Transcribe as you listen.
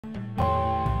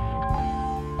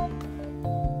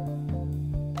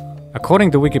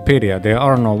According to Wikipedia, there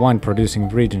are no wine-producing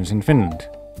regions in Finland.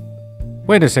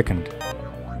 Wait a second.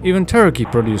 Even Turkey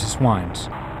produces wines.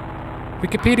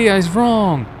 Wikipedia is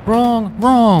wrong! Wrong!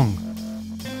 Wrong!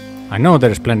 I know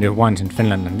there's plenty of wines in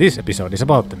Finland and this episode is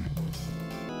about them.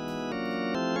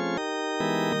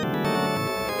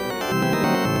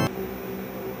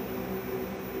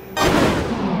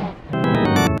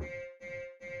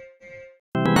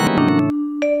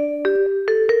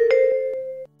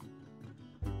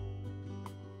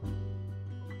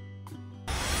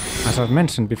 As I've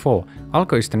mentioned before,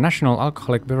 Alko is the national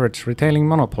alcoholic beverage retailing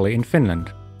monopoly in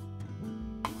Finland.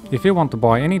 If you want to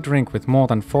buy any drink with more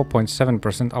than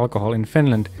 4.7% alcohol in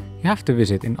Finland, you have to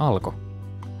visit in Alko.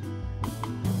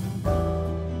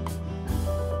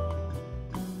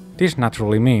 This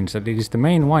naturally means that it is the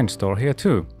main wine store here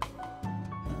too.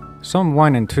 Some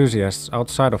wine enthusiasts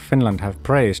outside of Finland have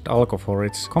praised Alko for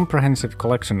its comprehensive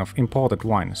collection of imported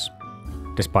wines.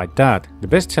 Despite that, the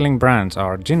best-selling brands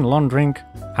are Gin Long Drink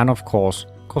and of course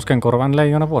Koskenkorvan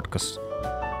Leijona vodkas.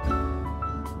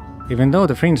 Even though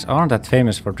the Finns aren't that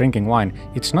famous for drinking wine,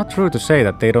 it's not true to say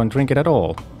that they don't drink it at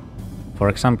all. For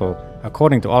example,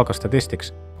 according to Alko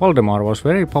statistics, Voldemar was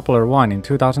very popular wine in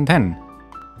 2010.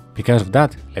 Because of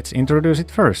that, let's introduce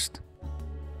it first.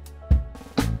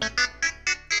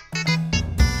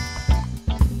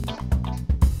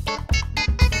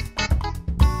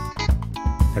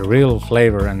 The real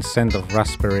flavor and scent of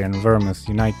raspberry and vermouth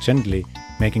unite gently,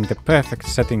 making the perfect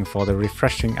setting for the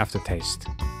refreshing aftertaste.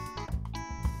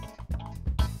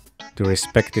 To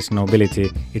respect this nobility,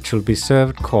 it should be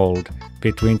served cold,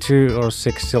 between 2 or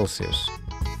 6 Celsius.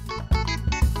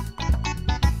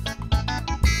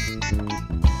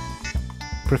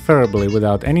 Preferably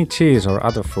without any cheese or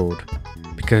other food,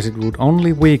 because it would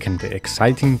only weaken the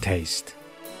exciting taste.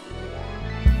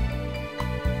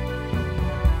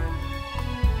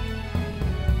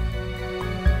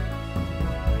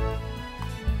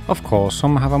 Of course,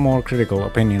 some have a more critical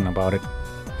opinion about it.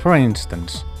 For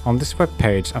instance, on this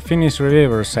webpage a Finnish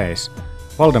reviewer says,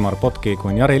 Voldemar potkii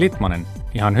kuin Jari Litmanen,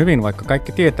 ihan hyvin vaikka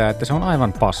kaikki tietää, että se on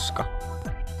aivan paska.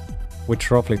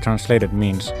 Which roughly translated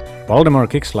means, Voldemar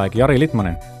kicks like Jari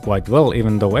Litmanen quite well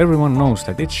even though everyone knows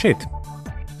that it's shit.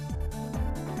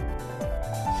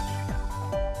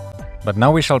 But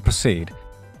now we shall proceed.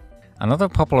 Another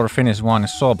popular Finnish wine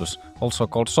is sorbus, also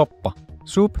called soppa,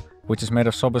 soup, which is made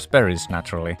of sorbus berries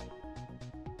naturally.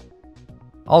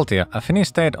 Altia, a Finnish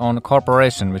state-owned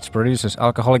corporation which produces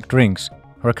alcoholic drinks,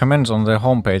 recommends on their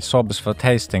homepage sorbus for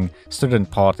tasting,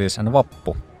 student parties and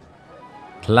vappu.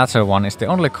 The latter one is the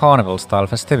only carnival-style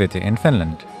festivity in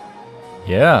Finland.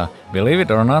 Yeah, believe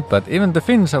it or not, but even the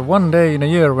Finns have one day in a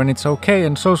year when it's okay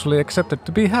and socially accepted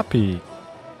to be happy.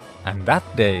 And that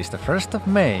day is the 1st of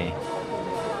May.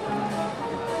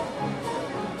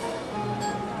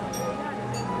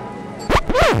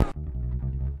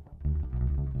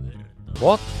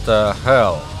 What the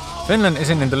hell? Finland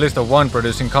isn't in the list of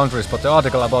wine-producing countries, but the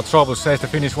article about sorbus says the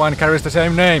Finnish wine carries the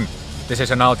same name. This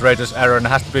is an outrageous error and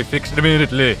has to be fixed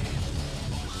immediately.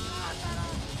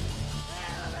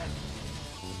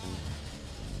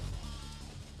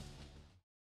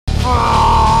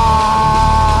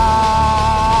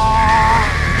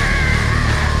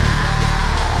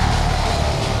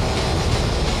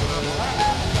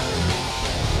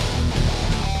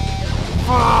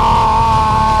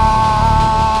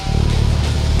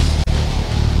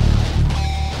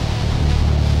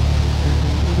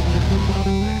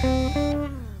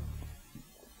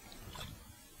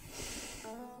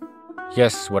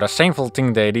 Yes, what a shameful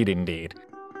thing they did indeed.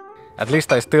 At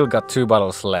least I still got 2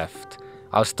 bottles left.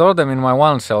 I'll store them in my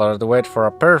wine cellar to wait for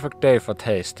a perfect day for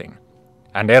tasting.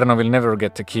 And Erno will never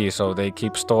get the key, so they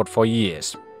keep stored for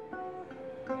years.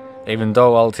 Even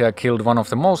though Altia killed one of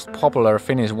the most popular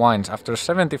Finnish wines after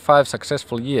 75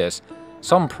 successful years,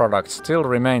 some products still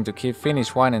remain to keep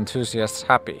Finnish wine enthusiasts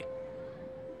happy.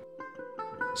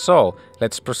 So,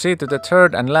 let's proceed to the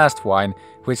third and last wine,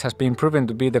 which has been proven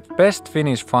to be the best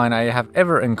Finnish wine I have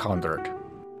ever encountered.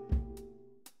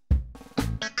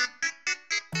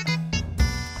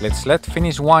 Let's let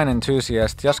Finnish wine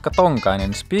enthusiast Jaska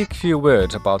Tonkainen speak few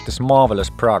words about this marvelous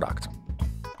product.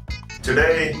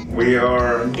 Today we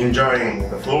are enjoying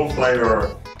the full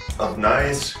flavor of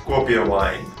nice Kuopio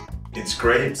wine. Its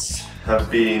grapes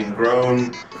have been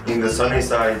grown in the sunny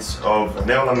sides of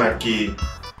Neulamäki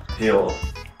Hill,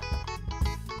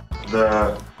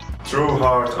 the true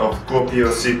heart of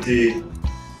Kuopio city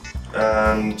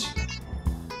and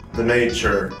the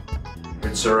nature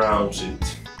which surrounds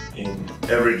it in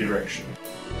every direction.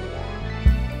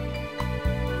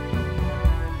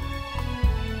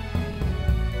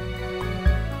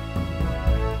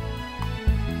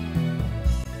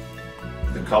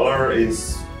 color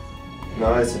is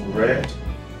nice and red.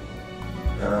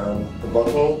 And the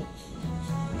bottle,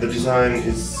 the design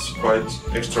is quite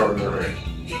extraordinary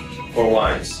for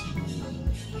wines.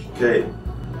 Okay,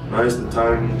 now is the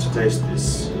time to taste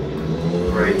this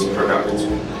great product.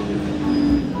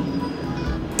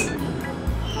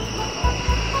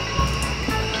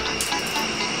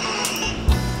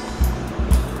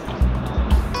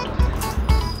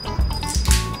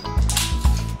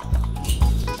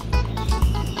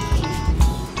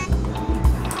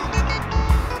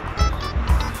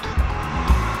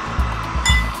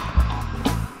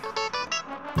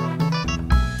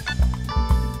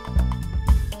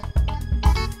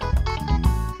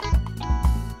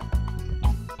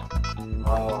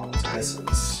 Oh, the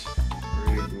essence,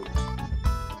 really good.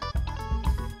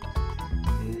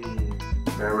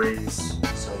 Berries,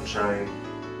 sunshine,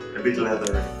 a bit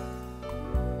leathery.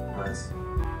 Nice.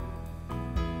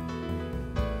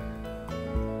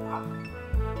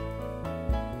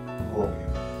 Oh.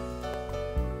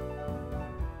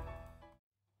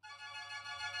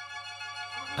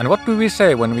 And what do we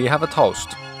say when we have a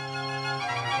toast?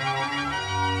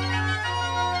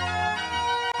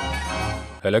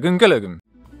 Hölögüm gölögüm.